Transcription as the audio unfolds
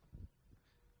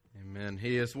Amen.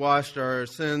 He has washed our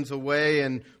sins away,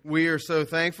 and we are so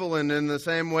thankful. And in the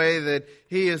same way that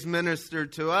He has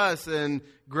ministered to us in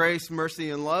grace, mercy,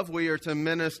 and love, we are to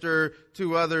minister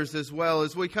to others as well.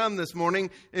 As we come this morning,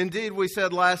 indeed, we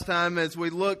said last time as we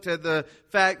looked at the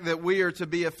fact that we are to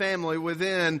be a family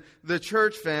within the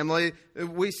church family,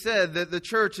 we said that the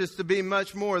church is to be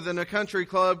much more than a country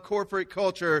club corporate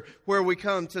culture where we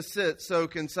come to sit,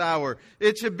 soak, and sour.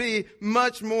 It should be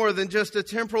much more than just a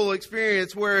temporal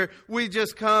experience where we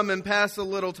just come and pass a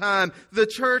little time. The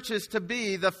church is to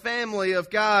be the family of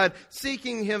God,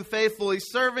 seeking Him faithfully,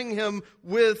 serving Him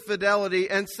with fidelity,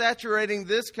 and saturating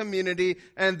this community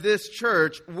and this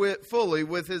church fully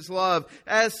with His love.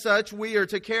 As such, we are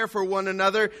to care for one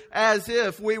another as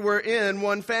if we were in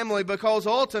one family, because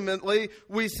ultimately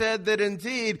we said that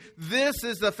indeed this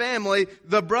is the family.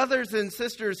 The brothers and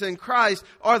sisters in Christ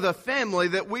are the family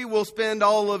that we will spend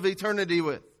all of eternity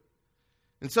with.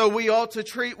 And so we ought to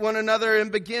treat one another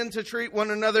and begin to treat one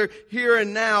another here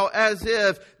and now as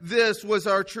if this was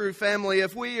our true family.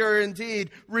 If we are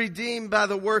indeed redeemed by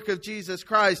the work of Jesus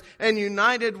Christ and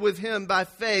united with Him by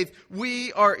faith,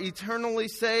 we are eternally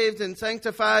saved and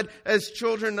sanctified as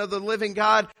children of the living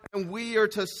God. And we are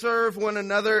to serve one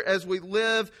another as we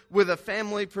live with a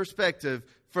family perspective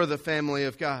for the family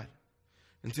of God.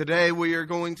 And today we are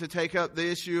going to take up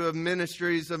the issue of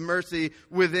ministries of mercy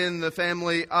within the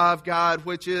family of God,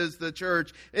 which is the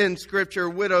church. In Scripture,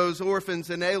 widows, orphans,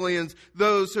 and aliens,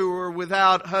 those who are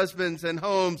without husbands and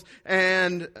homes,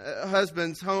 and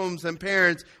homes, and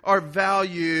parents are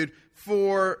valued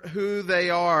for who they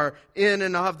are in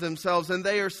and of themselves, and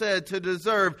they are said to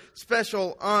deserve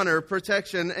special honor,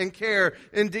 protection, and care.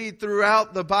 Indeed,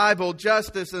 throughout the Bible,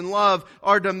 justice and love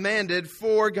are demanded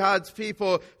for God's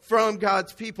people, from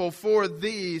God's people, for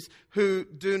these who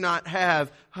do not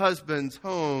have husbands,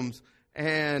 homes,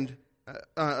 and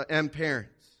parents.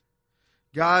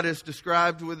 God is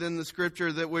described within the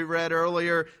Scripture that we read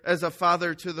earlier as a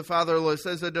father to the fatherless,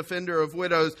 as a defender of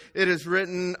widows. It is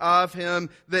written of Him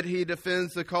that He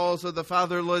defends the cause of the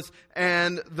fatherless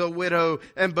and the widow.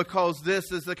 And because this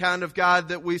is the kind of God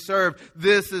that we serve,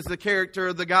 this is the character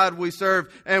of the God we serve,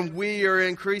 and we are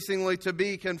increasingly to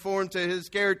be conformed to His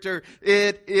character,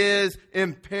 it is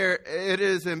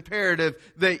imperative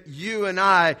that you and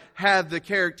I have the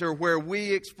character where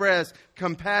we express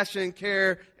compassion,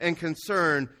 care, and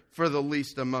concern for the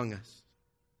least among us.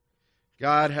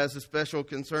 God has a special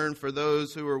concern for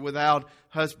those who are without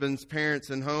husbands,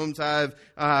 parents, and homes. I've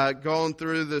gone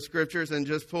through the Scriptures and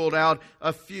just pulled out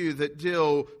a few that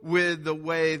deal with the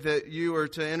way that you are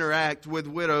to interact with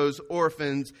widows,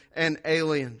 orphans, and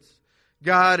aliens.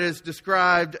 God is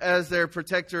described as their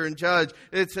protector and judge.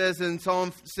 It says in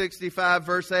Psalm 65,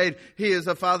 verse 8, He is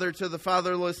a father to the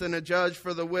fatherless and a judge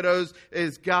for the widows,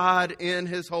 is God in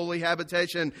His holy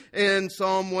habitation. In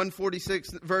Psalm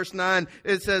 146, verse 9,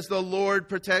 it says, The Lord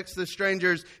protects the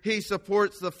strangers. He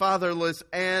supports the fatherless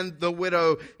and the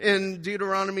widow. In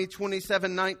Deuteronomy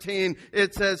 27:19,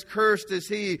 it says, Cursed is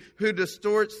he who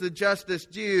distorts the justice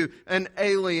due an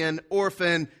alien,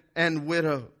 orphan, and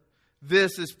widow.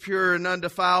 This is pure and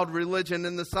undefiled religion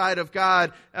in the sight of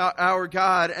God, our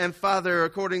God and Father,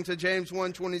 according to James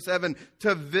 1:27,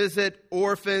 to visit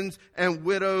orphans and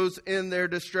widows in their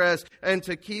distress and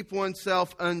to keep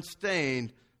oneself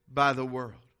unstained by the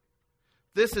world.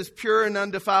 This is pure and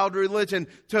undefiled religion,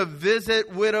 to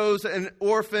visit widows and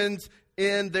orphans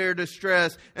in their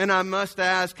distress. And I must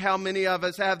ask, how many of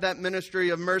us have that ministry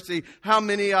of mercy? How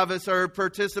many of us are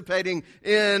participating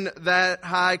in that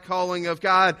high calling of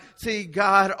God? See,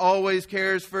 God always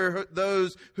cares for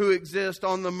those who exist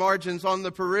on the margins, on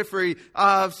the periphery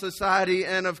of society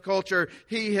and of culture.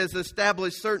 He has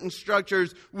established certain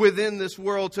structures within this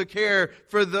world to care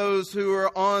for those who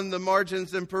are on the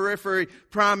margins and periphery,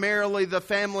 primarily the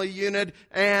family unit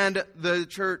and the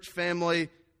church family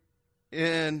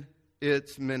in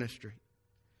its ministry.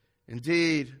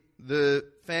 Indeed, the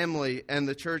family and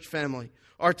the church family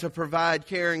are to provide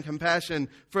care and compassion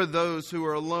for those who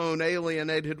are alone,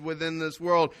 alienated within this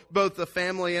world. Both the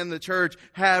family and the church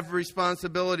have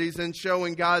responsibilities in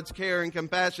showing God's care and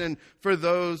compassion for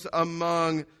those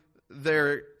among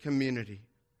their community.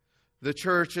 The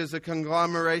church is a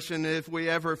conglomeration, if we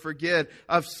ever forget,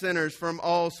 of sinners from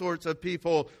all sorts of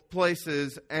people,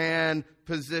 places, and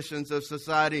positions of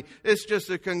society. It's just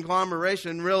a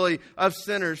conglomeration, really, of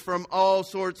sinners from all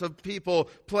sorts of people,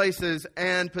 places,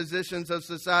 and positions of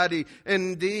society.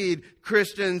 Indeed,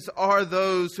 Christians are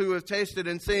those who have tasted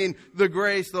and seen the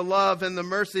grace, the love, and the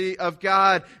mercy of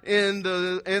God in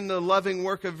the loving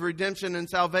work of redemption and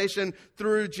salvation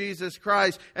through Jesus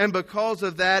Christ. And because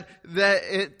of that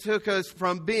it took us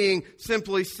from being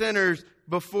simply sinners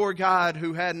before God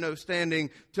who had no standing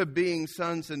to being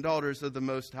sons and daughters of the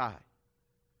Most High.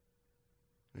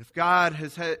 If God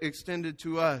has extended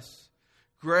to us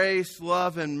grace,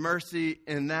 love, and mercy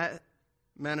in that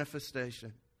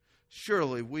manifestation,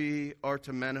 surely we are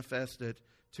to manifest it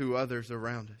to others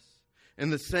around us. In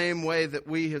the same way that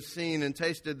we have seen and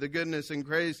tasted the goodness and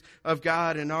grace of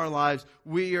God in our lives,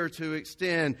 we are to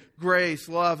extend grace,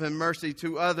 love, and mercy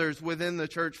to others within the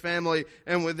church family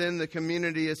and within the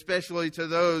community, especially to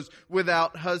those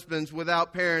without husbands,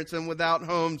 without parents, and without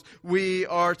homes. We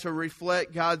are to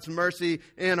reflect God's mercy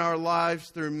in our lives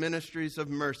through ministries of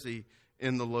mercy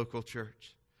in the local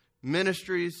church.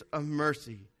 Ministries of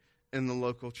mercy in the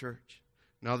local church.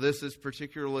 Now, this is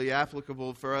particularly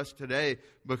applicable for us today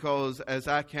because, as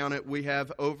I count it, we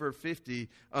have over 50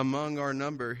 among our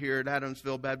number here at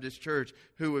Adamsville Baptist Church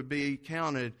who would be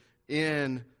counted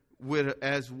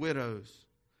as widows.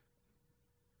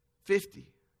 50.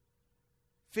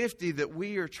 50 that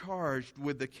we are charged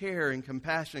with the care and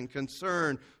compassion,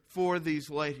 concern for these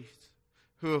ladies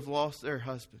who have lost their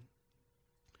husband.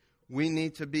 We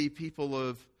need to be people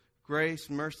of grace,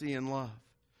 mercy, and love,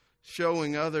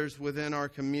 showing others within our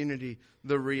community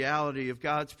the reality of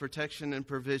God's protection and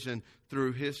provision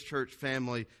through His church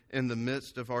family in the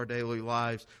midst of our daily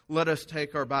lives. Let us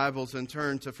take our Bibles and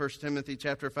turn to 1 Timothy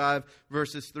chapter 5,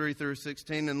 verses 3 through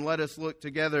 16, and let us look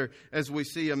together as we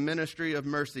see a ministry of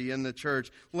mercy in the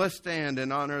church. Let's stand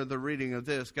and honor the reading of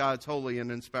this, God's holy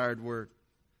and inspired word.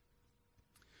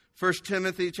 1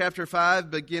 Timothy chapter 5,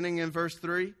 beginning in verse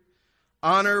 3,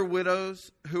 honor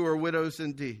widows who are widows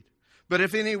indeed. But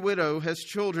if any widow has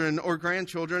children or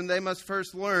grandchildren, they must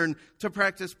first learn to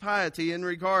practice piety in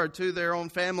regard to their own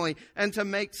family and to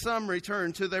make some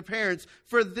return to their parents,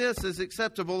 for this is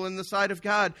acceptable in the sight of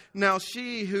God. Now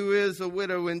she who is a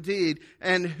widow indeed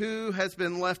and who has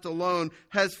been left alone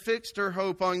has fixed her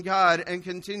hope on God and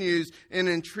continues in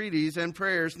entreaties and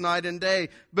prayers night and day.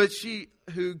 But she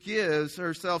who gives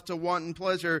herself to wanton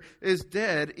pleasure is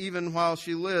dead even while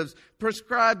she lives.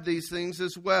 Prescribe these things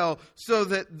as well, so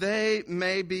that they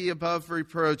may be above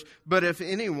reproach. But if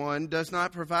anyone does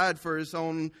not provide for his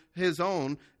own,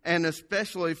 and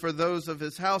especially for those of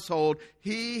his household,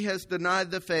 he has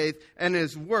denied the faith and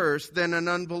is worse than an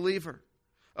unbeliever.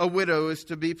 A widow is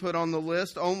to be put on the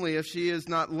list only if she is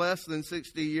not less than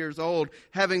 60 years old,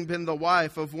 having been the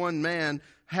wife of one man,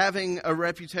 having a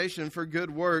reputation for good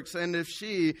works, and if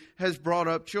she has brought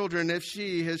up children, if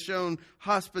she has shown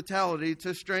hospitality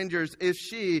to strangers, if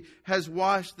she has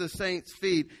washed the saints'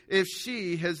 feet, if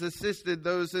she has assisted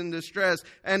those in distress,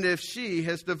 and if she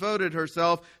has devoted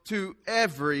herself to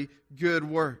every good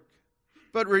work.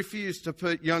 But refuse to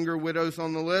put younger widows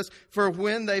on the list, for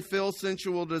when they feel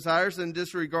sensual desires in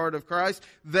disregard of Christ,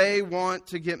 they want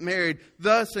to get married,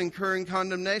 thus incurring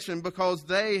condemnation because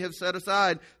they have set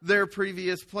aside their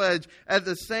previous pledge. At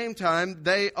the same time,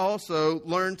 they also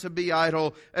learn to be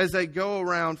idle as they go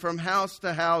around from house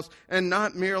to house, and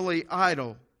not merely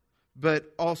idle, but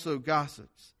also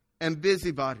gossips and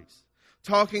busybodies,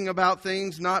 talking about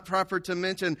things not proper to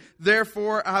mention.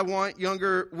 Therefore, I want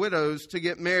younger widows to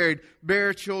get married,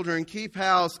 bear children, keep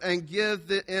house, and give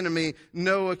the enemy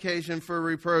no occasion for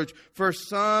reproach. For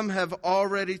some have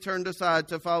already turned aside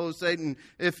to follow Satan.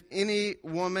 If any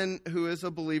woman who is a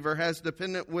believer has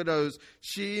dependent widows,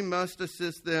 she must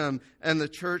assist them, and the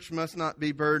church must not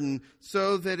be burdened,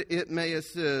 so that it may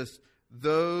assist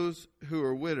those who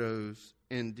are widows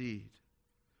indeed.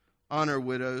 Honor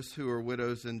widows who are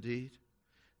widows indeed.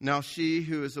 Now she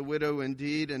who is a widow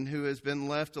indeed and who has been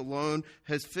left alone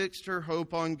has fixed her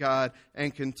hope on God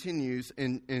and continues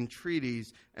in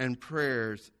entreaties and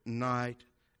prayers night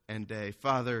and day.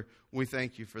 Father, we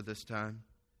thank you for this time.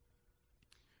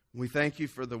 We thank you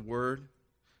for the word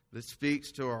that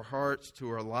speaks to our hearts, to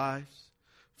our lives.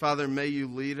 Father, may you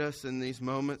lead us in these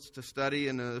moments to study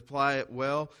and apply it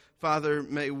well. Father,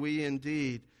 may we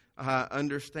indeed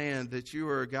understand that you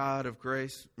are a God of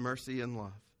grace, mercy, and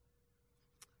love.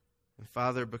 And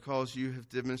Father, because you have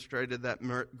demonstrated that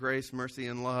grace, mercy,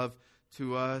 and love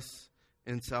to us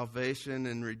in salvation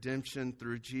and redemption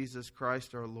through Jesus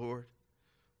Christ our Lord,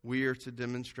 we are to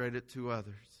demonstrate it to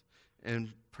others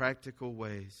in practical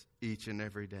ways each and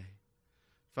every day.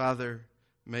 Father,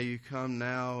 may you come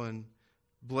now and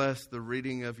bless the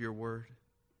reading of your word.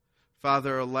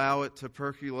 Father, allow it to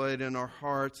percolate in our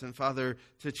hearts, and Father,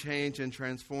 to change and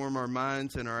transform our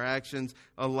minds and our actions.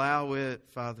 Allow it,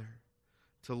 Father,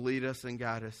 to lead us and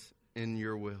guide us in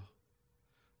your will.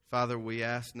 Father, we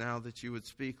ask now that you would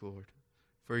speak, Lord,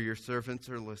 for your servants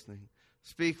are listening.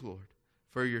 Speak, Lord,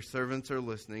 for your servants are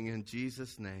listening. In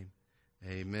Jesus' name,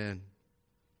 amen.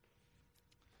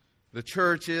 The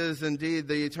church is indeed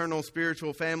the eternal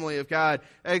spiritual family of God,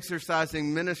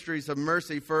 exercising ministries of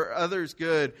mercy for others'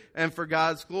 good and for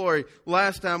God's glory.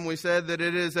 Last time we said that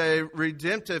it is a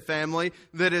redemptive family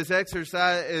that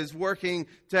is working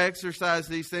to exercise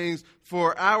these things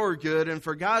for our good and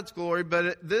for God's glory.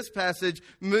 But this passage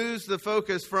moves the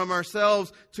focus from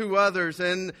ourselves to others.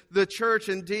 And the church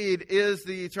indeed is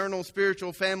the eternal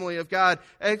spiritual family of God,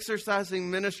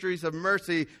 exercising ministries of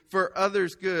mercy for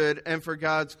others' good and for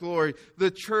God's glory.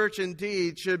 The church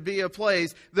indeed should be a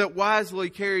place that wisely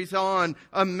carries on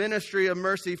a ministry of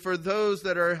mercy for those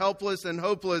that are helpless and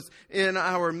hopeless in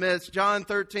our midst. John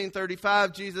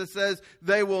 13:35, Jesus says,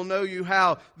 they will know you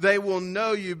how? They will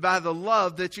know you by the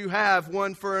love that you have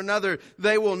one for another.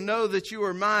 They will know that you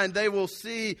are mine. They will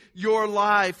see your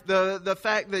life, the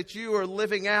fact that you are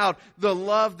living out the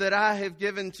love that I have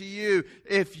given to you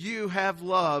if you have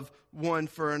love one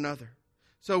for another.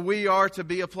 So we are to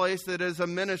be a place that is a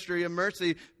ministry of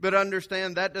mercy, but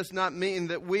understand that does not mean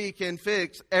that we can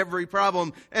fix every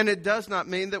problem. And it does not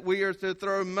mean that we are to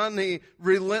throw money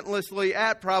relentlessly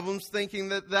at problems thinking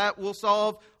that that will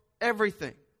solve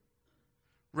everything.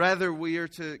 Rather, we are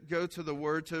to go to the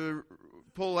Word to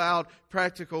pull out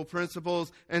practical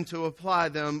principles and to apply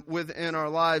them within our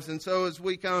lives. And so as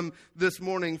we come this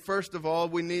morning, first of all,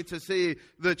 we need to see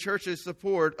the church's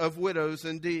support of widows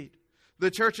indeed. The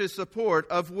church's support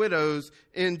of widows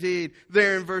indeed.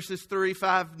 There in verses 3,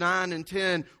 5, 9, and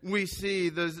 10, we see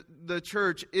the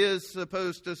church is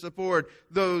supposed to support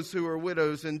those who are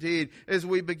widows indeed. As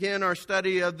we begin our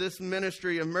study of this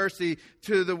ministry of mercy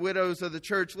to the widows of the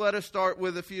church, let us start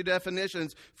with a few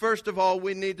definitions. First of all,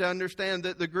 we need to understand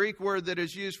that the Greek word that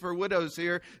is used for widows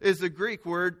here is the Greek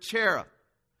word chera.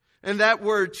 And that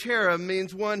word chera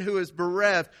means one who is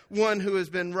bereft, one who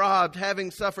has been robbed, having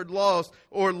suffered loss,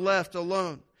 or left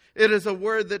alone. It is a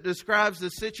word that describes the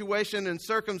situation and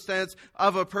circumstance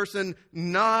of a person,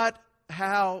 not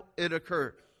how it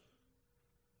occurred.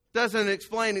 Doesn't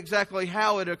explain exactly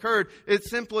how it occurred. It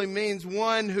simply means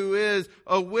one who is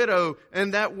a widow,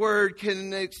 and that word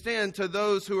can extend to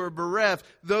those who are bereft,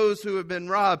 those who have been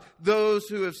robbed, those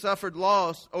who have suffered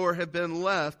loss, or have been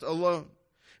left alone.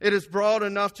 It is broad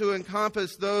enough to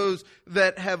encompass those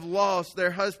that have lost their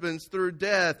husbands through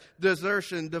death,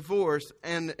 desertion, divorce,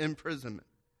 and imprisonment.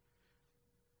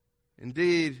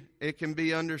 Indeed, it can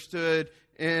be understood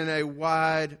in a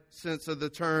wide sense of the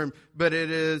term, but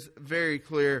it is very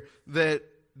clear that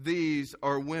these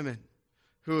are women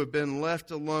who have been left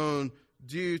alone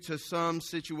due to some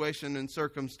situation and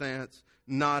circumstance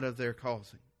not of their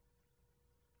causing.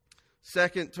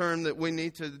 Second term that we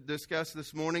need to discuss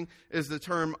this morning is the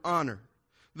term honor.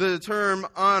 The term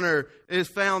honor is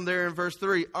found there in verse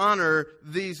 3. Honor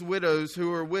these widows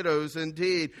who are widows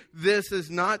indeed. This is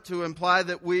not to imply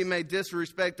that we may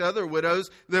disrespect other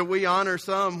widows, that we honor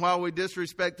some while we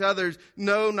disrespect others.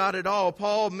 No, not at all.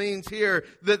 Paul means here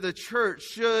that the church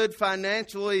should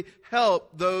financially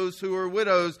help those who are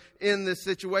widows in this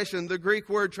situation. The Greek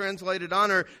word translated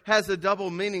honor has a double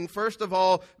meaning. First of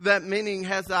all, that meaning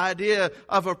has the idea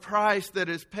of a price that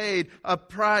is paid, a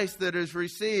price that is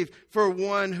received for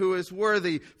one who is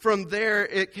worthy. From there,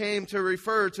 it came to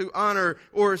refer to honor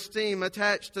or esteem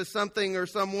attached to something or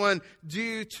someone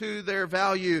due to their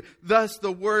value. Thus,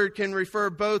 the word can refer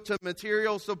both to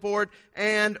material support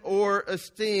and or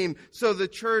esteem. So the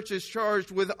church is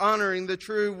charged with honoring the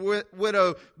true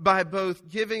widow by both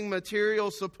giving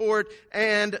material support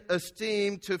and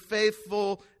esteem to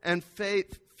faithful and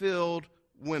faith-filled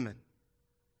women,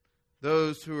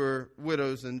 those who are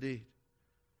widows indeed.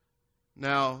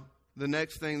 Now, the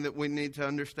next thing that we need to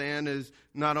understand is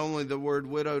not only the word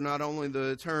widow, not only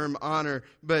the term honor,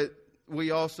 but we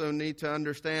also need to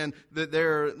understand that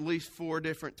there are at least 4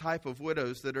 different types of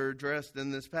widows that are addressed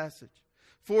in this passage.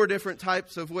 4 different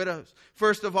types of widows.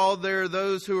 First of all, there are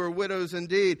those who are widows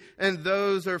indeed, and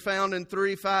those are found in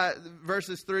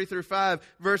verses 3 through 5,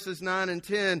 verses 9 and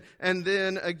 10, and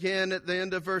then again at the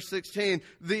end of verse 16.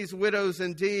 These widows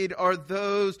indeed are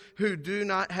those who do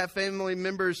not have family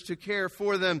members to care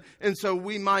for them. And so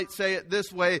we might say it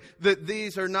this way, that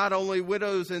these are not only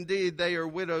widows indeed, they are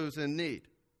widows in need.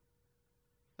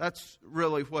 That's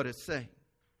really what it's saying.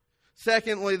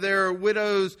 Secondly, there are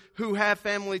widows who have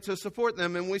family to support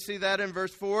them, and we see that in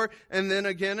verse 4 and then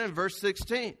again in verse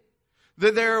 16.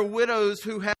 That there are widows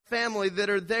who have family that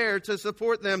are there to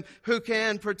support them, who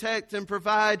can protect and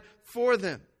provide for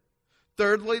them.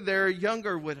 Thirdly, there are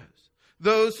younger widows,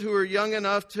 those who are young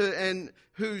enough to and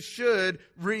who should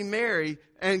remarry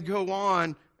and go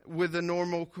on with the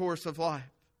normal course of life.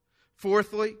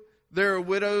 Fourthly, there are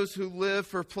widows who live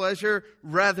for pleasure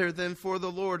rather than for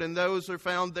the Lord, and those are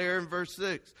found there in verse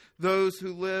 6, those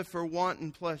who live for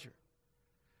wanton pleasure.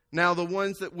 Now, the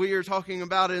ones that we are talking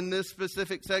about in this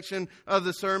specific section of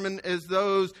the sermon is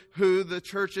those who the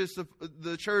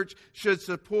church should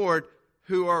support,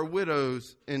 who are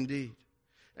widows indeed.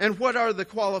 And what are the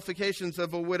qualifications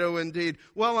of a widow indeed?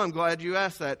 Well, I'm glad you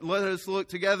asked that. Let us look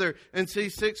together and see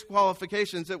 6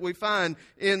 qualifications that we find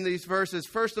in these verses.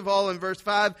 First of all, in verse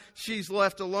 5, she's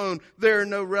left alone. There are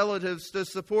no relatives to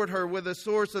support her with a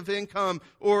source of income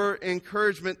or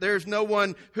encouragement. There's no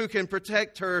one who can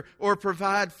protect her or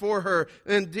provide for her.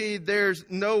 Indeed, there's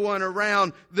no one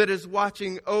around that is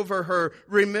watching over her.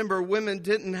 Remember, women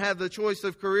didn't have the choice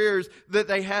of careers that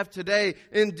they have today.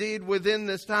 Indeed, within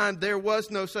this time, there was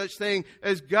no such thing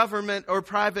as government or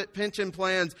private pension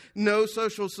plans, no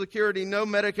Social Security, no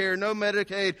Medicare, no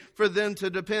Medicaid for them to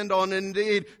depend on.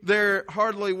 Indeed, they're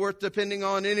hardly worth depending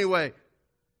on anyway.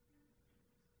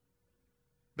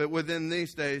 But within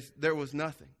these days, there was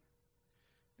nothing.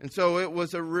 And so it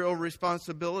was a real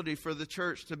responsibility for the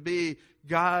church to be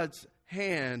God's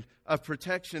hand of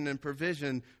protection and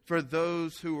provision for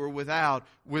those who were without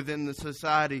within the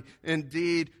society.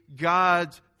 Indeed,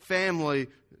 God's family,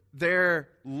 their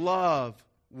love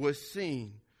was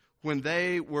seen when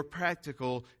they were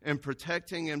practical in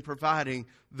protecting and providing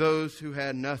those who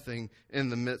had nothing in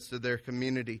the midst of their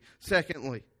community.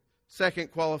 Secondly,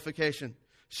 second qualification,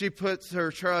 she puts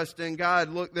her trust in God.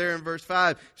 Look there in verse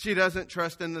 5. She doesn't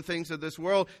trust in the things of this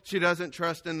world. She doesn't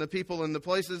trust in the people and the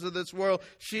places of this world.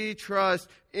 She trusts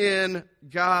in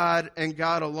God and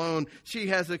God alone. She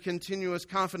has a continuous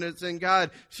confidence in God.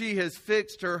 She has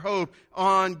fixed her hope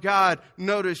on God.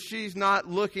 Notice she's not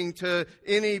looking to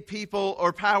any people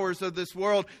or powers of this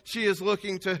world. She is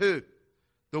looking to who?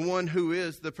 The one who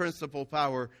is the principal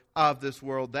power of this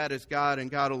world. That is God and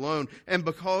God alone. And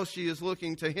because she is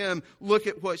looking to Him, look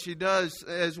at what she does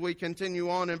as we continue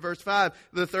on in verse 5.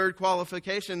 The third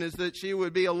qualification is that she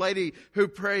would be a lady who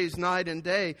prays night and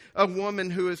day. A woman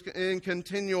who is in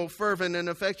continual fervent and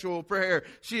effectual prayer.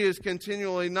 She is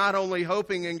continually not only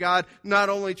hoping in God, not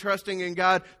only trusting in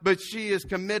God, but she is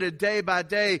committed day by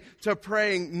day to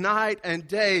praying night and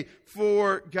day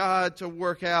for God to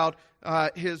work out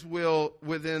His will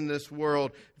within this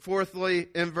world. Fourthly,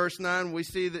 in verse 9, we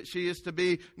see that she is to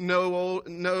be no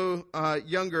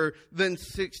younger than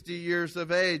 60 years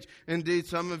of age. Indeed,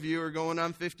 some of you are going,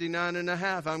 I'm 59 and a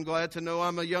half. I'm glad to know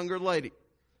I'm a younger lady.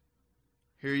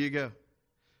 Here you go.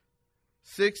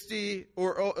 60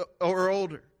 or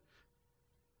older.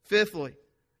 Fifthly,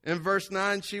 in verse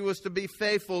 9, she was to be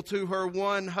faithful to her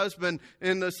one husband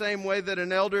in the same way that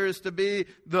an elder is to be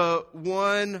the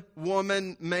one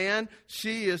woman man.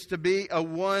 She is to be a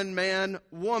one man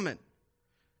woman.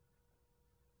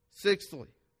 Sixthly,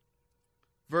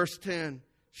 verse 10,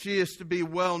 she is to be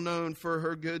well known for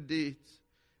her good deeds,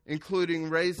 including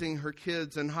raising her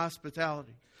kids in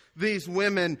hospitality. These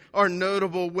women are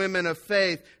notable women of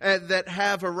faith that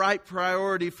have a right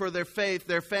priority for their faith,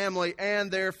 their family, and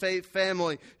their faith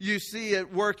family. You see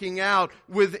it working out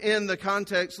within the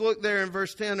context. Look there in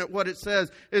verse 10 at what it says.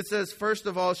 It says, first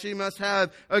of all, she must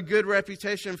have a good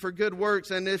reputation for good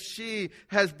works. And if she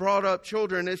has brought up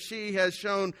children, if she has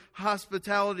shown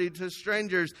hospitality to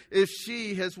strangers, if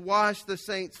she has washed the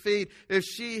saints' feet, if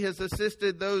she has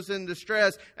assisted those in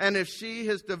distress, and if she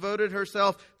has devoted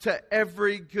herself to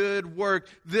every good work.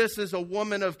 This is a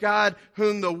woman of God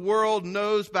whom the world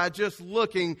knows by just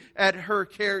looking at her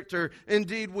character.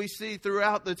 Indeed, we see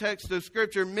throughout the text of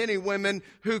Scripture many women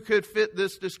who could fit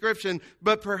this description,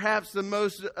 but perhaps the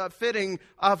most fitting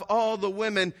of all the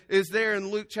women is there in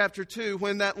Luke chapter 2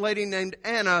 when that lady named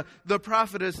Anna, the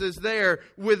prophetess, is there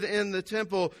within the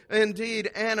temple. Indeed,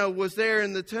 Anna was there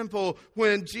in the temple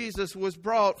when Jesus was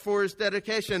brought for His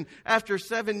dedication. After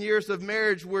 7 years of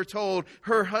marriage, we're told,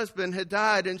 her husband had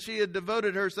died, and she had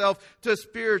devoted herself to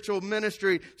spiritual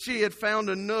ministry. She had found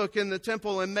a nook in the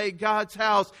temple and made God's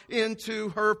house into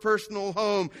her personal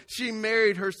home. She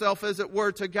married herself, as it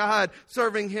were, to God,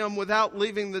 serving Him without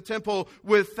leaving the temple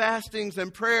with fastings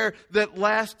and prayer that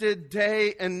lasted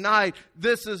day and night.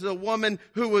 This is a woman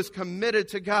who was committed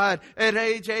to God. At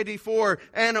age 84,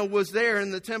 Anna was there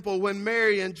in the temple when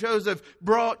Mary and Joseph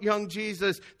brought young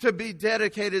Jesus to be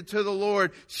dedicated to the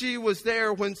Lord. She was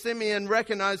there when Simeon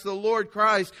recognized the Lord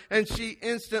Christ Christ. And she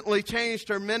instantly changed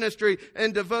her ministry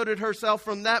and devoted herself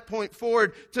from that point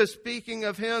forward to speaking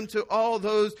of Him to all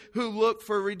those who look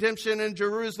for redemption in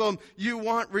Jerusalem. You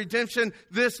want redemption?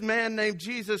 This man named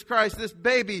Jesus Christ, this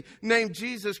baby named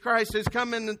Jesus Christ has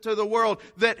come into the world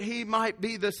that He might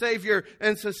be the Savior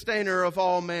and sustainer of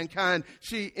all mankind.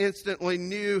 She instantly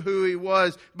knew who He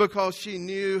was because she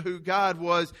knew who God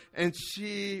was, and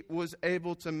she was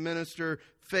able to minister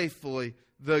faithfully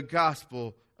the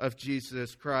gospel of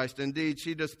Jesus Christ. Indeed,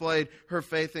 she displayed her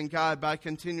faith in God by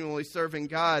continually serving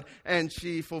God, and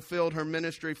she fulfilled her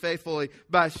ministry faithfully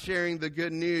by sharing the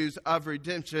good news of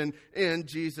redemption in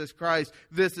Jesus Christ.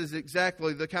 This is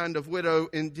exactly the kind of widow,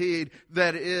 indeed,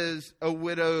 that is a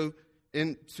widow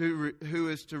who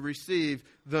is to receive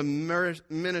the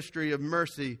ministry of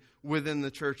mercy within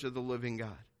the church of the living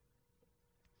God.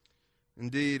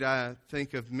 Indeed, I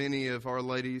think of many of our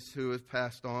ladies who have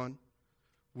passed on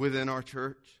within our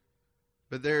church,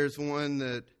 but there is one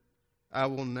that I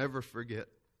will never forget.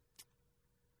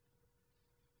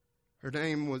 Her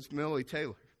name was Millie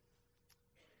Taylor.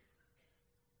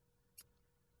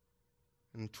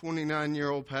 And a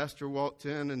 29-year-old pastor walked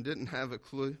in and didn't have a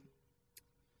clue.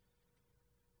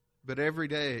 But every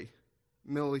day,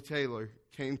 Millie Taylor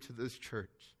came to this church.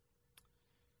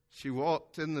 She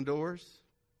walked in the doors.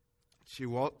 She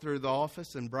walked through the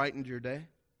office and brightened your day.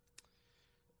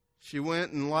 She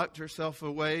went and locked herself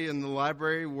away in the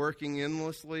library, working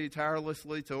endlessly,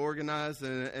 tirelessly to organize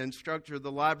and structure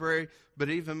the library. But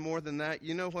even more than that,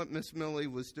 you know what Miss Millie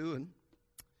was doing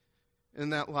in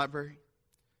that library?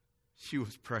 She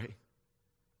was praying.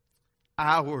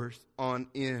 Hours on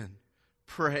end,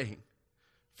 praying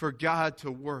for God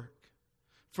to work,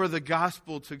 for the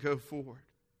gospel to go forward.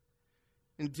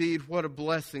 Indeed, what a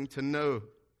blessing to know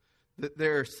that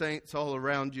there are saints all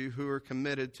around you who are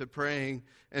committed to praying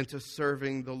and to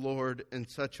serving the Lord in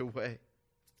such a way.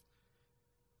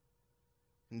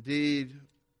 Indeed,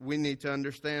 we need to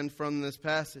understand from this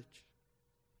passage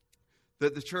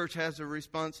that the church has a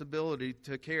responsibility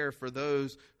to care for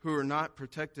those who are not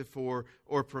protected for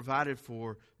or provided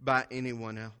for by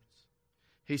anyone else.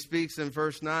 He speaks in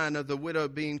verse 9 of the widow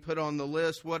being put on the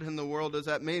list. What in the world does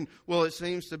that mean? Well, it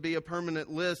seems to be a permanent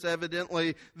list.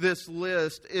 Evidently, this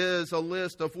list is a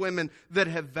list of women that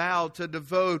have vowed to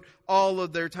devote all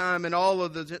of their time and all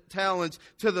of the talents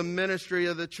to the ministry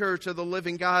of the church of the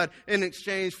living God in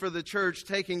exchange for the church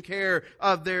taking care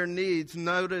of their needs.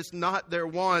 Notice, not their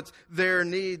wants, their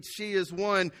needs. She is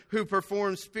one who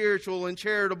performs spiritual and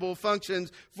charitable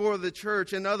functions for the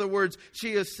church. In other words,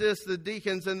 she assists the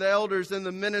deacons and the elders in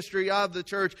the ministry of the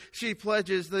church. She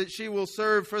pledges that she will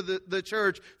serve for the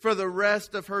church for the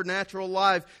rest of her natural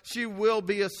life. She will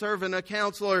be a servant, a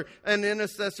counselor, an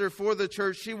intercessor for the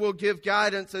church. She will give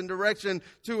guidance and direction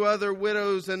to other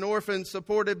widows and orphans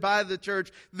supported by the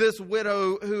church. This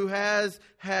widow who has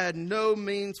had no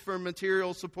means for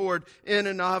material support in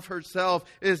and of herself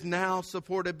is now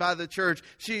supported by the church.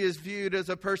 She is viewed as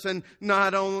a person,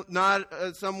 not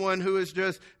someone who is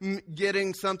just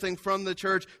getting something from the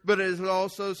church, but is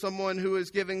also someone who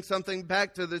is giving something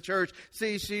back to the church.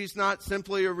 See, she's not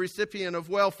simply a recipient of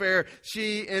welfare.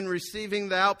 She, in receiving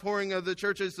the outpouring of the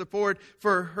church's support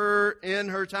for her in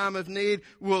her time of need,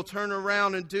 will turn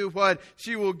around and do what?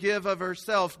 She will give of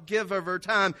herself, give of her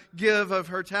time, give of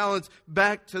her talents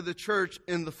back to the church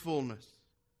in the fullness.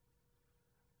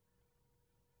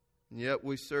 And yet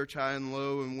we search high and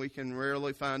low and we can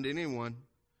rarely find anyone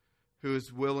who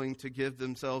is willing to give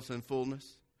themselves in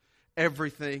fullness.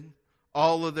 Everything,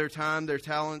 all of their time, their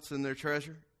talents, and their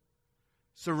treasure.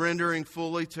 Surrendering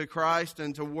fully to Christ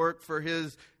and to work for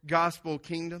His gospel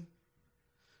kingdom.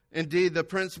 Indeed, the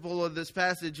principle of this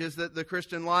passage is that the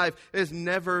Christian life is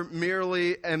never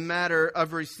merely a matter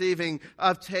of receiving,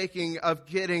 of taking, of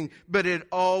getting, but it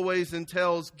always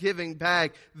entails giving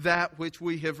back that which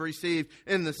we have received.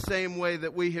 In the same way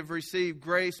that we have received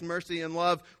grace, mercy, and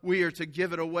love, we are to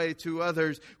give it away to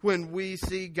others. When we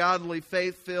see godly,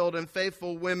 faith-filled, and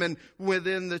faithful women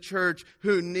within the church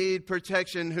who need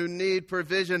protection, who need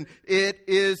provision, it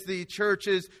is the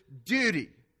church's duty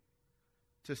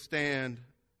to stand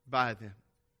by them,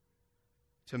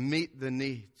 to meet the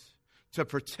needs, to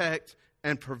protect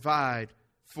and provide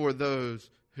for those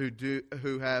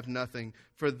who have nothing,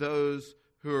 for those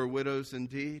who are widows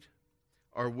indeed,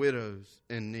 are widows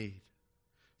in need.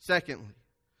 Secondly,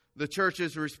 the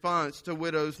church's response to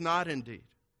widows not indeed.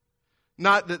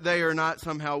 Not that they are not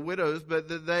somehow widows, but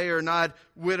that they are not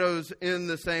widows in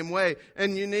the same way.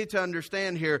 And you need to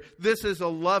understand here, this is a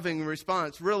loving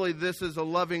response. Really, this is a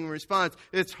loving response.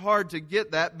 It's hard to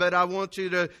get that, but I want you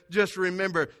to just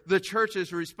remember, the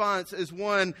church's response is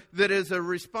one that is a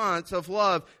response of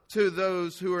love to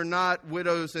those who are not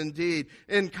widows indeed.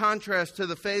 In contrast to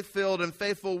the faith-filled and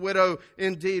faithful widow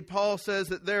indeed, Paul says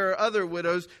that there are other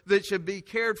widows that should be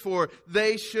cared for.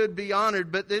 They should be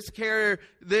honored. But this care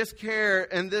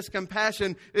and this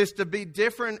compassion is to be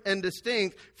different and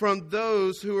distinct from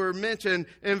those who are mentioned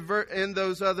in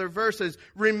those other verses.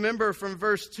 Remember from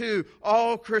verse 2,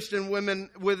 all Christian women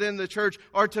within the church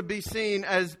are to be seen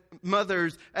as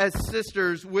mothers, as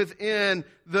sisters within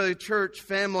the church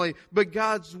family. But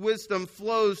God's wisdom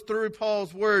flows through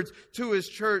Paul's words to his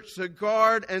church to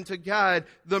guard and to guide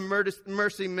the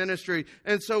mercy ministry.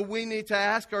 And so we need to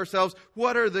ask ourselves,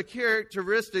 what are the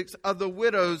characteristics of the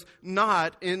widows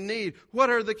not in need? What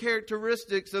are the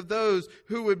characteristics of those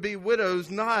who would be widows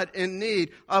not in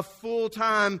need of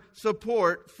full-time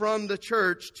support from the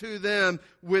church to them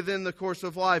within the course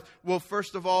of life? Well,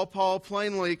 first of all, Paul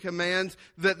plainly commands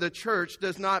that the church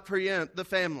does not preempt the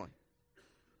family.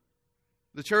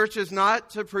 The church is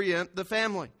not to preempt the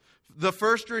family. The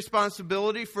first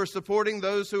responsibility for supporting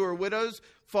those who are widows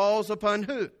falls upon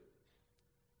who?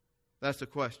 That's the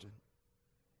question.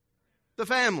 The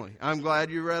family. I'm glad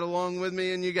you read along with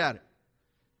me and you got it.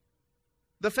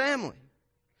 The family.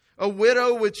 A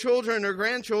widow with children or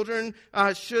grandchildren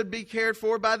should be cared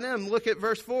for by them. Look at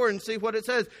verse 4 and see what it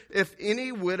says. If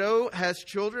any widow has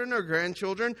children or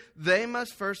grandchildren, they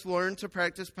must first learn to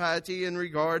practice piety in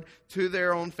regard to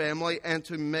their own family and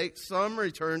to make some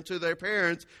return to their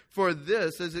parents, for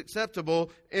this is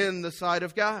acceptable in the sight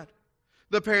of God.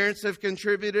 The parents have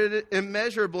contributed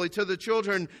immeasurably to the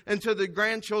children and to the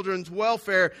grandchildren's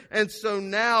welfare. And so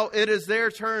now it is their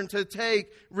turn to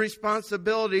take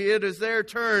responsibility. It is their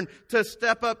turn to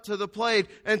step up to the plate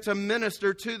and to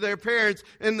minister to their parents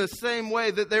in the same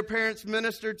way that their parents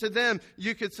ministered to them.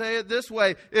 You could say it this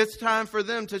way. It's time for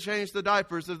them to change the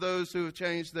diapers of those who have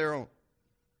changed their own.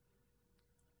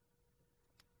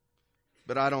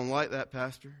 But I don't like that,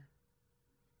 Pastor.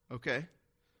 Okay.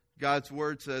 God's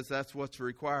Word says that's what's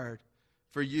required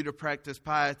for you to practice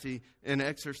piety in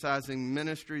exercising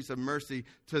ministries of mercy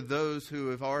to those who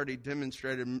have already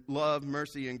demonstrated love,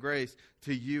 mercy, and grace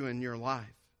to you in your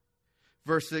life.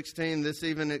 Verse 16, this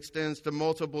even extends to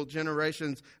multiple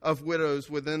generations of widows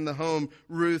within the home.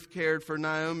 Ruth cared for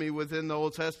Naomi within the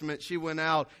Old Testament. She went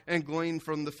out and gleaned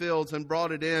from the fields and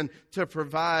brought it in to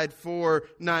provide for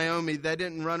Naomi. They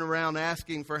didn't run around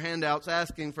asking for handouts,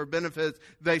 asking for benefits.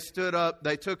 They stood up,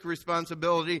 they took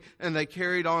responsibility, and they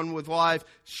carried on with life,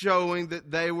 showing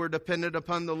that they were dependent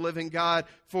upon the living God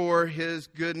for His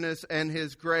goodness and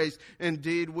His grace.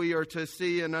 Indeed, we are to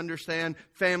see and understand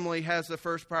family has the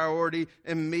first priority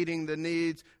in meeting the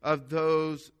needs of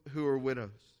those who are widows.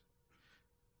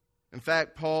 In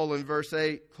fact, Paul in verse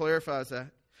 8 clarifies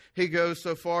that. He goes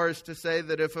so far as to say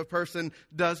that if a person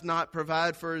does not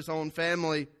provide for his own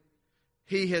family,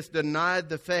 he has denied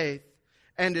the faith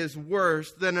and is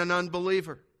worse than an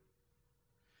unbeliever.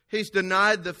 He's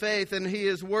denied the faith and he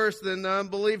is worse than the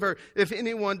unbeliever. If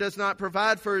anyone does not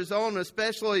provide for his own,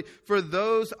 especially for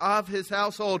those of his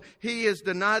household, he has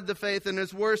denied the faith and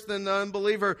is worse than the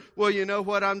unbeliever. Well, you know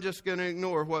what? I'm just going to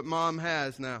ignore what mom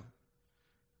has now.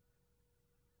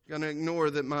 Going to ignore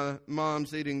that my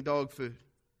mom's eating dog food.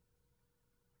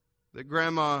 That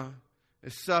grandma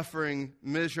is suffering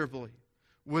miserably,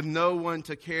 with no one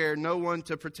to care, no one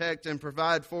to protect and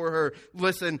provide for her.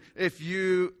 Listen, if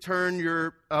you turn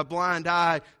your blind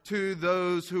eye to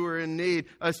those who are in need,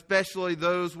 especially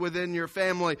those within your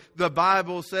family, the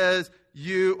Bible says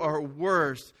you are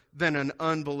worse than an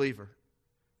unbeliever.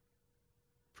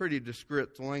 Pretty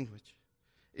descriptive language.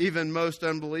 Even most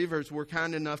unbelievers were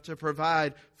kind enough to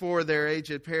provide for their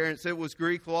aged parents. It was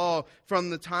Greek law from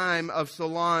the time of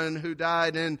Solon, who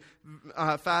died in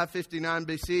 559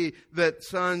 BC, that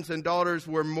sons and daughters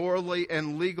were morally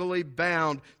and legally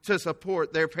bound to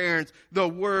support their parents. The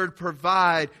word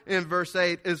provide in verse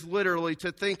 8 is literally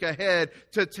to think ahead,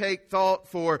 to take thought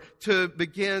for, to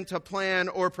begin to plan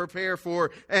or prepare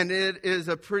for. And it is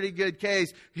a pretty good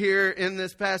case here in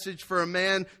this passage for a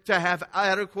man to have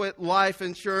adequate life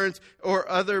insurance or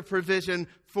other provision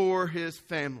for his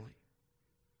family.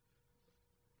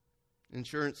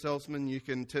 Insurance salesman, you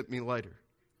can tip me later.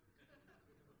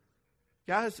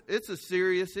 Guys, it's a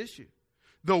serious issue.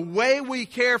 The way we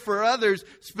care for others,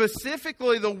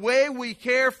 specifically the way we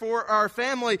care for our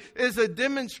family, is a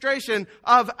demonstration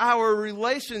of our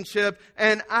relationship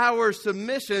and our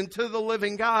submission to the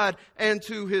living God and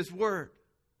to His Word.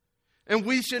 And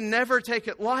we should never take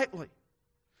it lightly.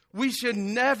 We should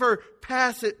never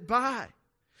pass it by.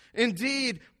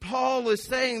 Indeed, Paul is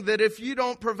saying that if you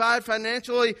don't provide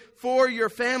financially for your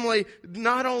family,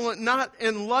 not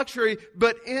in luxury,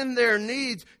 but in their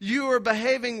needs, you are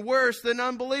behaving worse than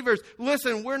unbelievers.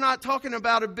 Listen, we're not talking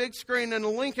about a big screen and a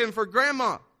Lincoln for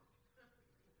grandma.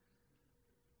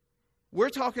 We're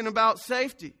talking about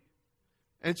safety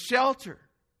and shelter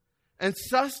and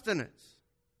sustenance.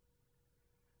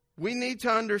 We need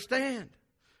to understand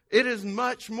it is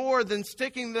much more than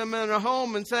sticking them in a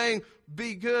home and saying,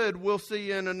 be good, we'll see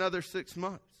you in another 6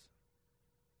 months.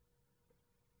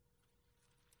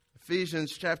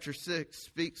 Ephesians chapter 6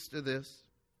 speaks to this.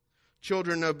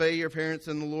 Children, obey your parents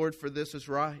in the Lord, for this is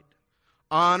right.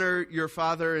 Honor your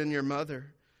father and your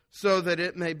mother, so that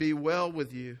it may be well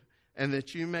with you, and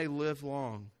that you may live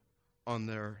long on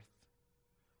the earth.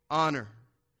 Honor.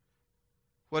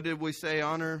 What did we say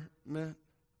honor meant?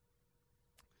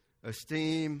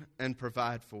 Esteem and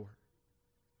provide for.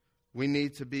 We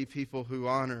need to be people who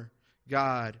honor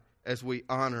God as we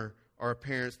honor our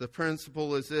parents. The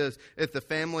principle is this: if the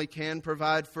family can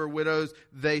provide for widows,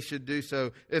 they should do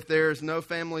so. If there is no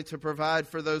family to provide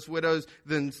for those widows,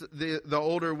 then the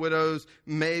older widows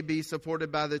may be supported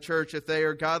by the church if they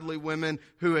are godly women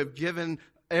who have given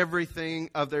everything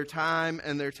of their time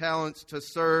and their talents to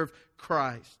serve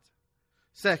Christ.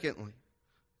 Secondly,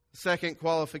 second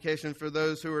qualification for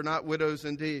those who are not widows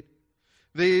indeed.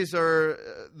 These are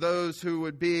those who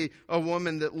would be a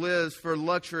woman that lives for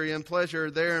luxury and pleasure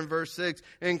there in verse 6,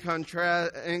 in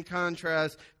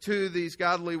contrast to these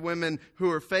godly women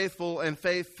who are faithful and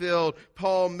faith-filled.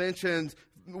 Paul mentions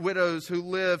widows who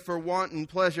live for wanton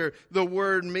pleasure. The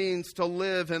word means to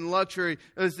live in luxury.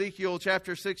 Ezekiel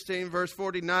chapter 16 verse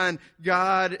 49,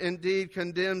 God indeed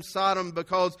condemned Sodom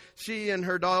because she and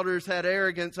her daughters had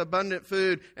arrogance, abundant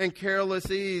food, and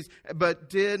careless ease, but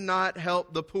did not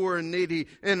help the poor and needy.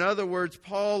 In other words,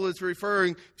 Paul is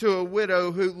referring to a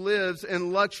widow who lives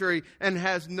in luxury and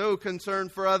has no concern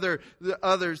for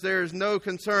others. There is no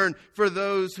concern for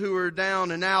those who are down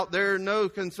and out. There is no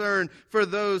concern for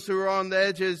those who are on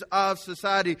the edges of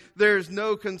society. There's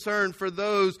no concern for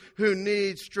those who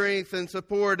need strength and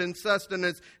support and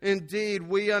sustenance. Indeed,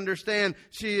 we understand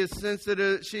she is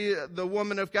sensitive. The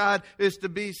woman of God, is to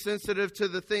be sensitive to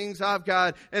the things of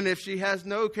God. And if she has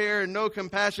no care and no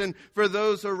compassion for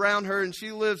those around her, and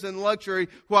she lives in luxury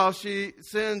while she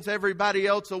sends everybody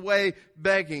else away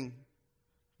begging,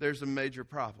 there's a major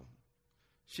problem.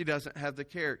 She doesn't have the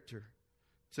character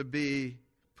to be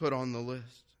put on the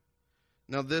list.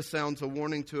 Now, this sounds a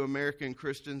warning to American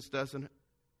Christians, doesn't it?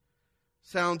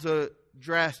 Sounds a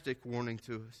drastic warning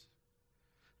to us.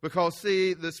 Because,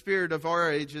 see, the spirit of our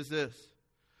age is this.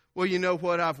 Well, you know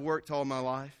what? I've worked all my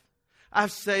life.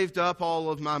 I've saved up all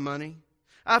of my money.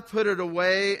 I've put it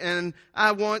away and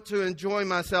I want to enjoy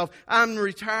myself. I'm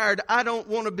retired. I don't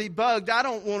want to be bugged. I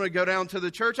don't want to go down to the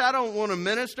church. I don't want to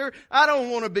minister. I don't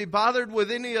want to be bothered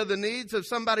with any of the needs of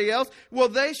somebody else. Well,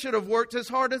 they should have worked as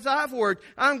hard as I've worked.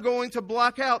 I'm going to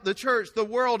block out the church, the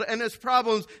world, and its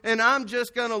problems, and I'm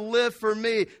just going to live for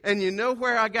me. And you know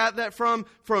where I got that from?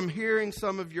 From hearing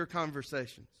some of your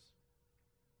conversations.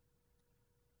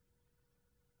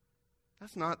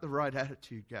 That's not the right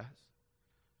attitude, guys.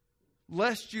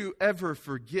 Lest you ever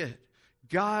forget,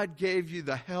 God gave you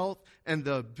the health and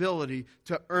the ability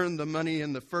to earn the money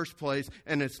in the first place,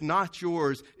 and it's not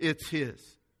yours, it's His.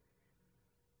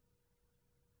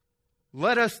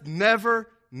 Let us never,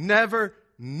 never,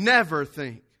 never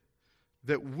think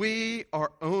that we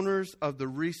are owners of the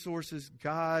resources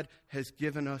God has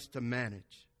given us to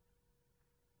manage.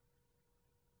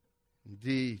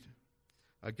 Indeed,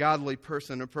 a godly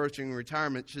person approaching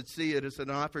retirement should see it as an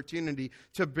opportunity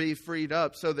to be freed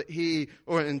up so that he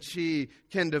and she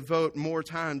can devote more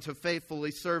time to faithfully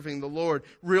serving the Lord.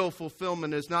 Real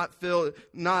fulfillment is not found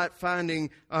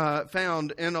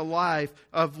in a life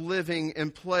of living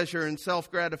in pleasure and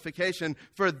self-gratification,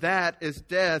 for that is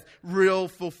death. Real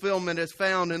fulfillment is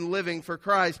found in living for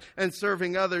Christ and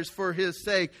serving others for His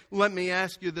sake. Let me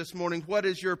ask you this morning, what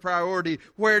is your priority?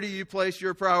 Where do you place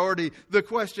your priority? The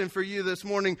question for you this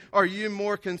morning, are you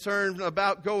more concerned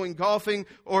about going golfing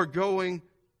or going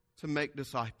to make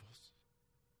disciples?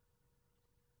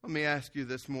 Let me ask you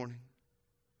this morning.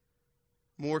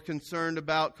 More concerned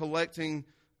about collecting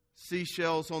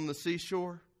seashells on the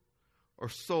seashore or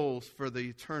souls for the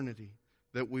eternity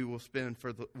that we will spend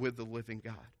with the living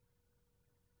God?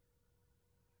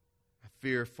 I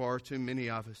fear far too many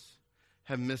of us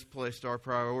have misplaced our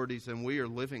priorities, and we are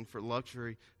living for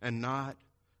luxury and not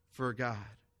for God.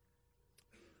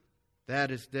 That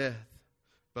is death.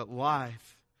 But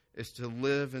life is to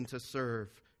live and to serve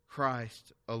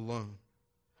Christ alone.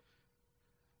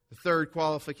 The third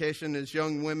qualification is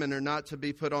young women are not to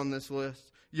be put on this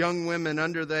list. Young women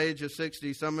under the age of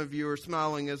 60, some of you are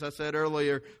smiling, as I said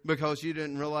earlier, because you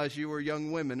didn't realize you were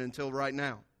young women until right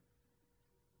now.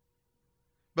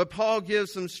 But Paul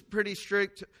gives some pretty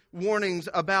strict warnings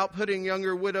about putting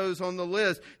younger widows on the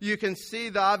list. You can see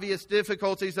the obvious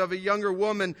difficulties of a younger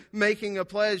woman making a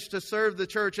pledge to serve the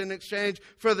church in exchange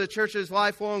for the church's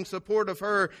lifelong support of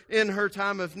her in her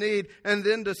time of need, and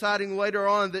then deciding later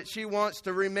on that she wants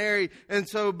to remarry. And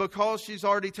so because she's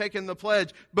already taken the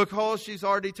pledge, because she's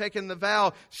already taken the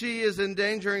vow, she is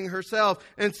endangering herself.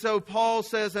 And so Paul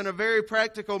says in a very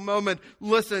practical moment,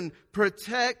 listen,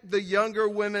 protect the younger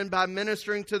women by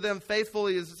ministering to them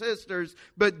faithfully as sisters,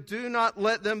 but do not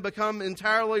let them become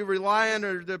entirely reliant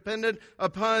or dependent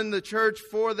upon the church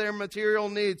for their material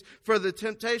needs. For the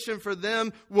temptation for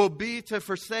them will be to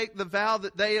forsake the vow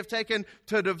that they have taken,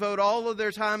 to devote all of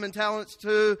their time and talents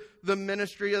to the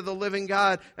ministry of the living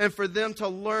God, and for them to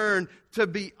learn to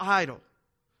be idle,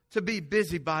 to be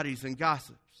busybodies and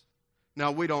gossips.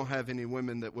 Now, we don't have any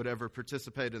women that would ever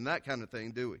participate in that kind of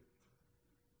thing, do we?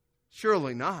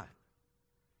 Surely not.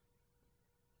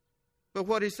 But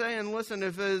what he's saying, listen,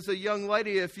 if as a young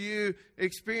lady, if you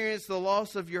experience the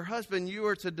loss of your husband, you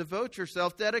are to devote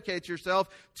yourself, dedicate yourself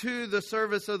to the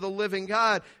service of the living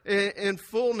God in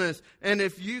fullness. And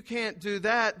if you can't do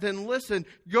that, then listen,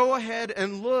 go ahead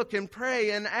and look and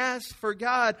pray and ask for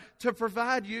God to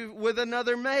provide you with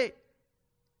another mate.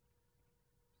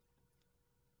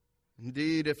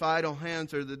 Indeed, if idle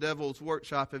hands are the devil's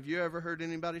workshop, have you ever heard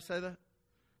anybody say that?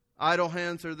 Idle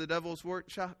hands are the devil's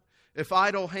workshop. If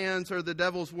idle hands are the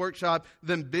devil's workshop,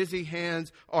 then busy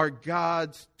hands are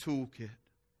God's toolkit.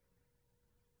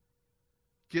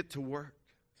 Get to work.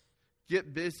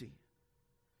 Get busy.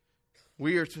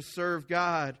 We are to serve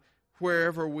God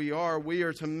wherever we are. We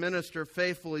are to minister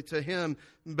faithfully to Him.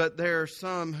 But there are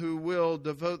some who will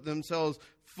devote themselves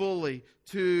fully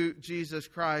to Jesus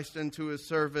Christ and to His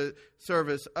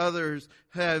service. Others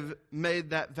have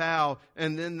made that vow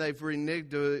and then they've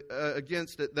reneged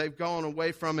against it. They've gone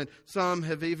away from it. Some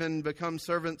have even become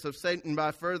servants of Satan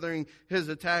by furthering his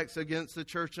attacks against the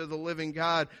church of the living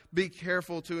God. Be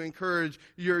careful to encourage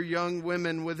your young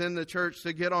women within the church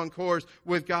to get on course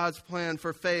with God's plan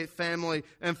for faith, family,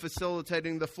 and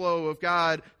facilitating the flow of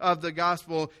God, of the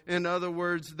gospel. In other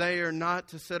words, they are not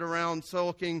to sit around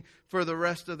sulking for the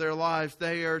rest of their lives.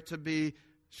 They are to be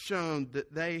shown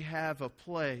that they have a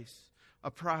place,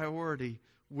 a priority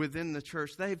within the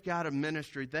church. They've got a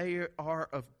ministry. They are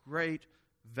of great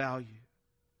value.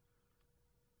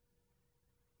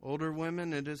 Older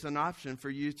women, it is an option for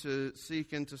you to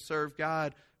seek and to serve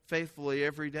God faithfully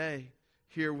every day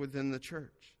here within the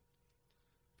church.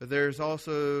 But there's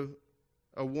also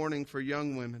a warning for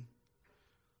young women.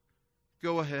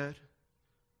 Go ahead.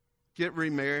 Get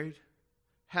remarried.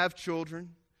 Have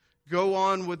children. Go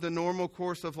on with the normal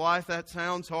course of life. That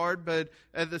sounds hard, but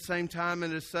at the same time,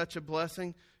 it is such a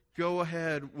blessing. Go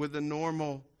ahead with the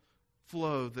normal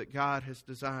flow that God has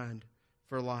designed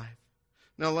for life.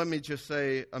 Now, let me just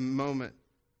say a moment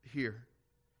here.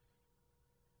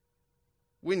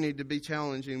 We need to be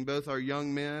challenging both our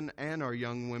young men and our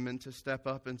young women to step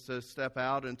up and to step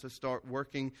out and to start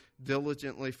working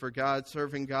diligently for God,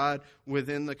 serving God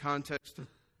within the context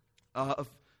of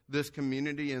this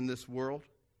community and this world.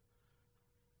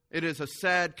 It is a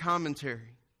sad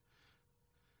commentary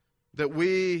that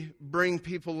we bring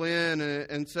people in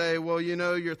and say, well, you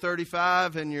know, you're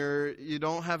 35 and you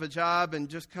don't have a job, and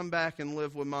just come back and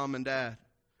live with mom and dad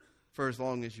for as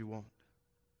long as you want.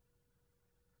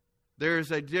 There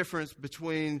is a difference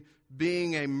between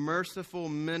being a merciful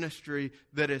ministry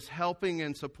that is helping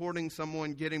and supporting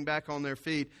someone getting back on their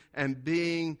feet and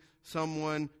being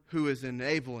someone who is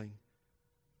enabling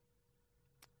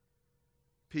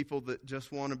people that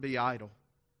just want to be idle,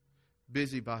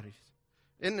 busybodies.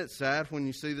 Isn't it sad when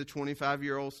you see the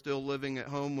 25-year-old still living at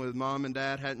home with mom and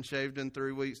dad, hadn't shaved in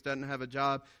 3 weeks, doesn't have a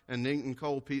job, and eating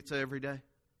cold pizza every day?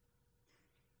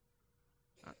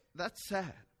 That's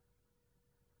sad.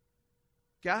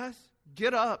 Guys,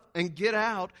 get up and get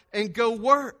out and go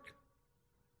work.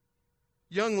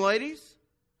 Young ladies,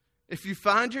 if you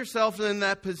find yourself in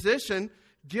that position,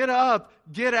 get up,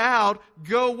 get out,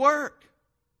 go work.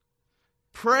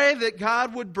 Pray that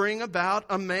God would bring about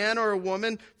a man or a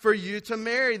woman for you to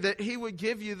marry, that He would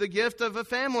give you the gift of a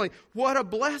family. What a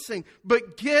blessing.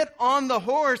 But get on the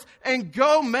horse and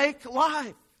go make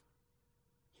life.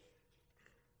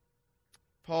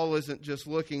 Paul isn't just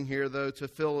looking here, though, to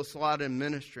fill a slot in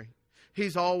ministry.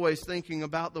 He's always thinking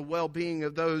about the well-being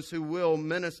of those who will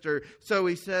minister. So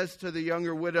he says to the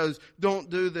younger widows, don't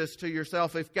do this to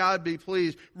yourself. If God be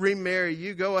pleased, remarry.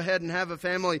 You go ahead and have a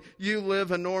family. You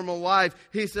live a normal life.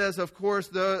 He says, of course,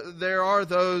 there are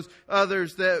those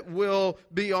others that will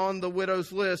be on the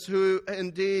widow's list who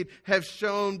indeed have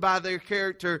shown by their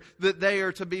character that they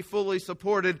are to be fully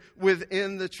supported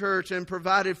within the church and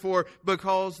provided for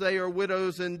because they are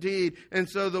widows indeed. And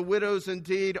so the widows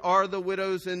indeed are the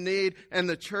widows in need, and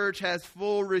the church has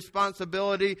full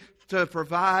responsibility to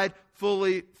provide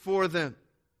fully for them.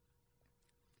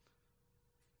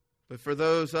 But for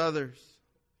those others,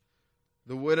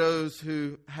 the widows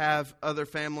who have other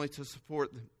family to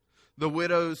support them, the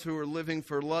widows who are living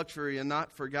for luxury and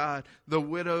not for God, the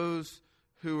widows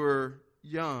who are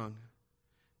young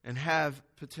and have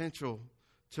potential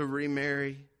to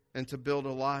remarry and to build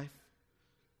a life,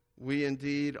 we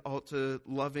indeed ought to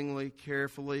lovingly,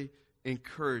 carefully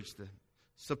encourage them,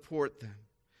 support them,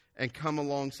 and come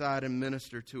alongside and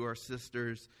minister to our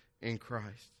sisters in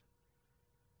Christ.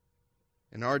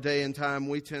 In our day and time,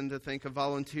 we tend to think of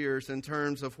volunteers in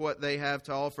terms of what they have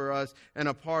to offer us and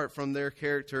apart from their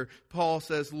character. Paul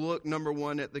says, look, number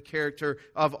one, at the character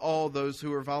of all those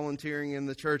who are volunteering in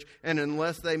the church. And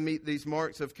unless they meet these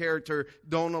marks of character,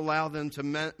 don't allow them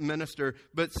to minister.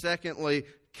 But secondly,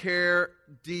 care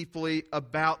deeply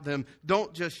about them.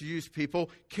 Don't just use people.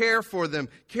 Care for them.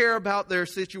 Care about their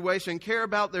situation. Care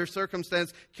about their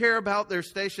circumstance. Care about their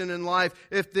station in life.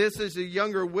 If this is a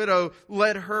younger widow,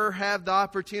 let her have the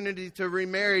opportunity to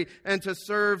remarry and to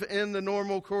serve in the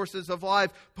normal courses of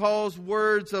life. Paul's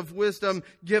words of wisdom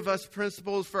give us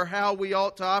principles for how we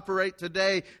ought to operate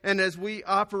today. And as we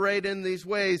operate in these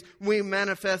ways, we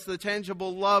manifest the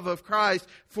tangible love of Christ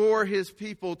for His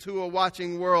people to a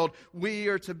watching world. We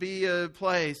are to be a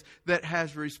place that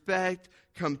has respect,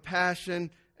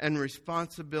 compassion, and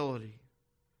responsibility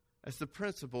as the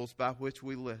principles by which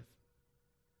we live.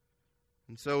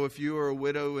 And so if you are a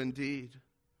widow indeed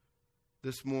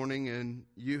this morning and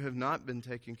you have not been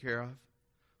taken care of,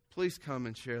 please come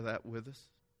and share that with us.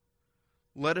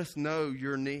 Let us know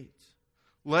your needs.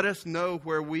 Let us know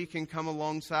where we can come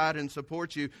alongside and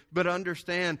support you. But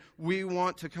understand, we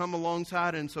want to come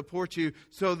alongside and support you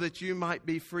so that you might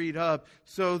be freed up,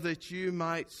 so that you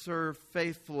might serve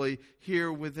faithfully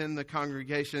here within the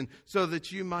congregation, so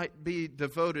that you might be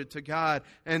devoted to God,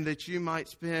 and that you might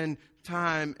spend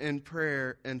time in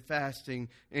prayer and fasting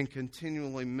and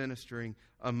continually ministering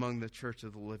among the church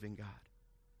of the living God.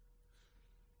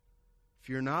 If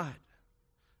you're not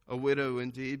a widow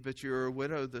indeed, but you're a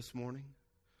widow this morning,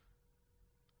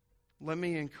 let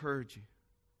me encourage you.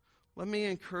 Let me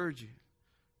encourage you.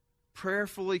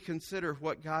 Prayerfully consider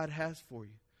what God has for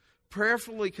you.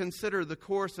 Prayerfully consider the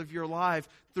course of your life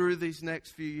through these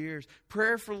next few years.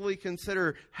 Prayerfully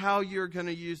consider how you're going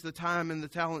to use the time and the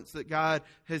talents that God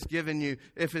has given you.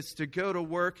 If it's to go to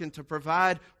work and to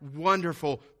provide,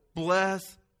 wonderful.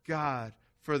 Bless God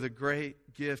for the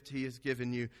great gift He has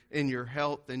given you in your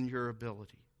health and your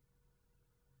ability.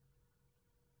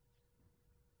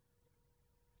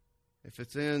 If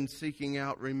it's in seeking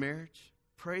out remarriage,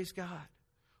 praise God.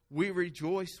 We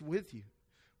rejoice with you.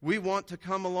 We want to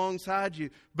come alongside you,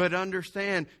 but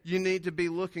understand you need to be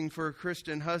looking for a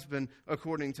Christian husband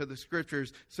according to the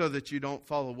Scriptures so that you don't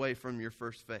fall away from your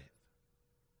first faith.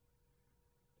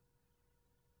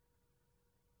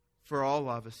 For all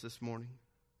of us this morning,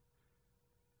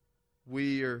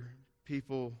 we are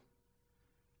people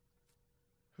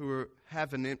who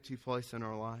have an empty place in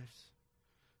our lives.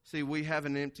 See, we have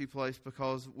an empty place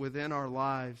because within our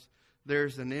lives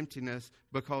there's an emptiness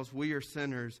because we are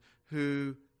sinners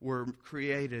who were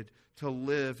created to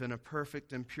live in a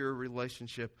perfect and pure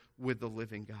relationship with the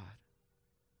living God.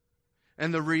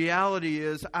 And the reality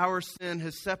is our sin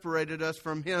has separated us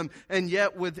from Him. And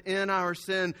yet within our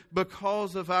sin,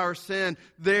 because of our sin,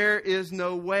 there is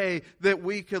no way that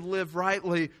we could live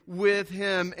rightly with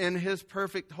Him in His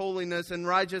perfect holiness and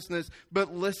righteousness.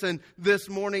 But listen, this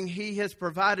morning He has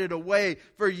provided a way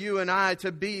for you and I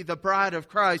to be the bride of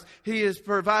Christ. He has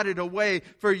provided a way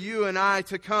for you and I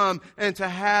to come and to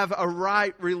have a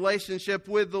right relationship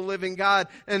with the living God.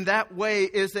 And that way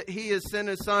is that He has sent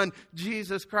His Son,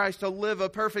 Jesus Christ, to live a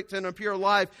perfect and a pure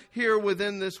life here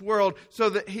within this world so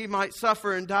that He might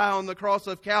suffer and die on the cross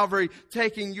of Calvary,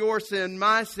 taking your sin,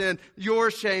 my sin, your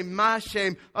shame, my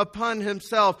shame upon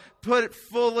Himself. Put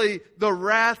fully the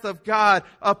wrath of God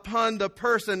upon the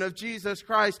person of Jesus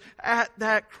Christ at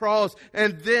that cross.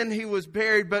 And then He was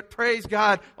buried. But praise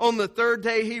God, on the third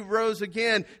day He rose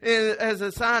again as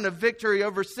a sign of victory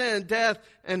over sin, death,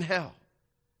 and hell.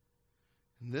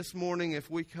 And this morning,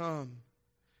 if we come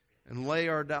and lay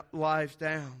our lives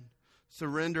down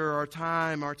surrender our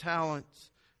time, our talents,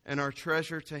 and our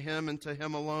treasure to Him and to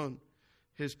Him alone.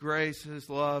 His grace, His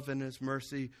love, and His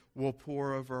mercy will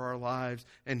pour over our lives,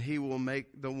 and He will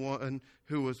make the one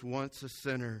who was once a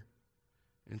sinner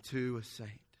into a saint.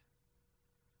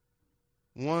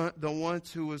 The one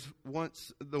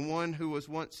who was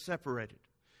once separated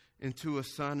into a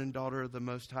son and daughter of the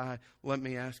Most High. Let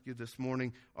me ask you this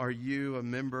morning, are you a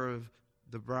member of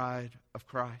the bride of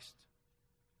Christ?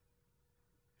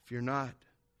 If you're not,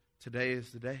 today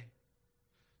is the day.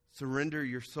 Surrender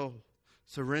your soul.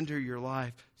 Surrender your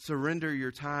life. Surrender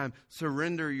your time.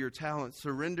 Surrender your talent.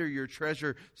 Surrender your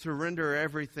treasure. Surrender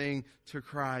everything to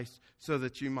Christ so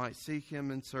that you might seek Him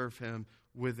and serve Him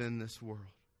within this world.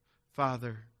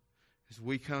 Father, as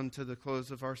we come to the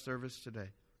close of our service today,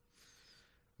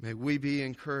 may we be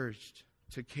encouraged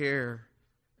to care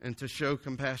and to show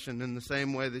compassion in the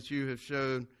same way that you have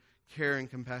shown care and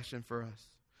compassion for us.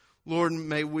 Lord,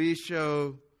 may we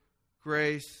show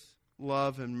grace,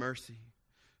 love, and mercy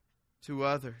to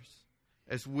others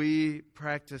as we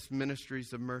practice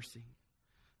ministries of mercy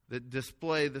that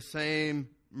display the same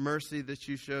mercy that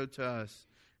you showed to us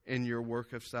in your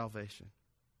work of salvation.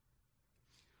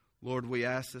 Lord, we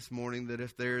ask this morning that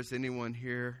if there is anyone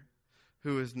here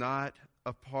who is not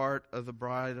a part of the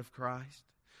bride of Christ,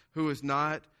 who has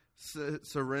not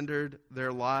surrendered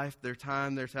their life, their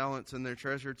time, their talents, and their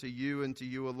treasure to you and to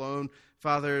you alone.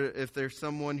 Father, if there's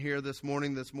someone here this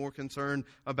morning that's more concerned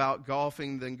about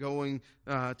golfing than going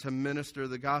to minister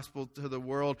the gospel to the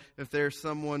world, if there's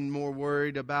someone more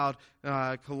worried about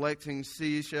collecting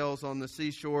seashells on the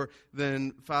seashore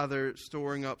than, Father,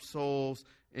 storing up souls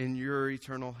in your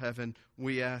eternal heaven,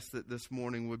 we ask that this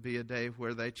morning would be a day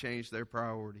where they change their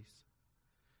priorities.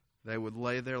 They would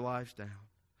lay their lives down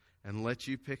and let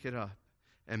you pick it up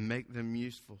and make them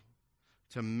useful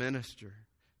to minister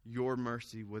your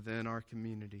mercy within our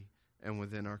community and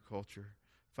within our culture.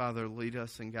 Father, lead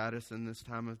us and guide us in this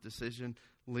time of decision.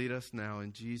 Lead us now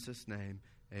in Jesus' name.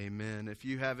 Amen. If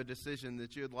you have a decision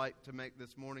that you'd like to make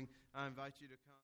this morning, I invite you to come.